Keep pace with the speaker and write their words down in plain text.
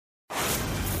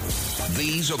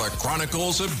These are the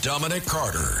Chronicles of Dominic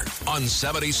Carter on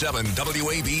 77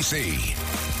 WABC.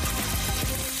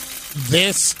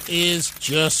 This is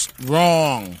just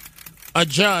wrong. A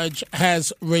judge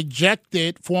has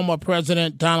rejected former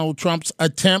President Donald Trump's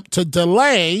attempt to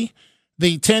delay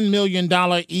the $10 million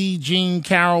E. Jean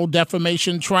Carroll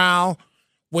defamation trial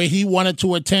where he wanted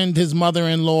to attend his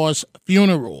mother-in-law's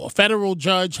funeral. A federal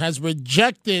judge has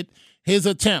rejected his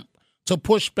attempt to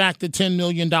push back the $10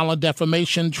 million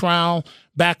defamation trial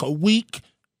back a week.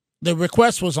 The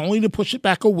request was only to push it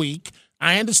back a week.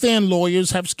 I understand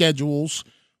lawyers have schedules,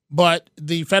 but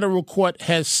the federal court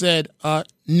has said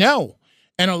no.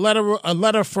 And a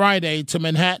letter Friday to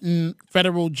Manhattan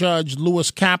federal judge Lewis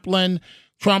Kaplan,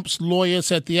 Trump's lawyer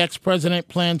said the ex-president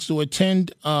plans to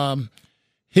attend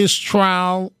his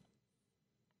trial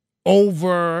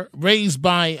raised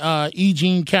by E.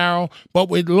 Jean Carroll,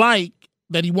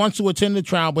 but he wants to attend the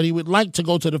trial, but he would like to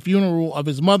go to the funeral of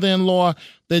his mother-in-law.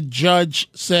 The judge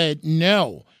said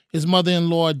no. His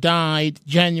mother-in-law died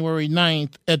January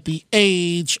 9th at the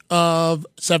age of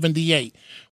 78.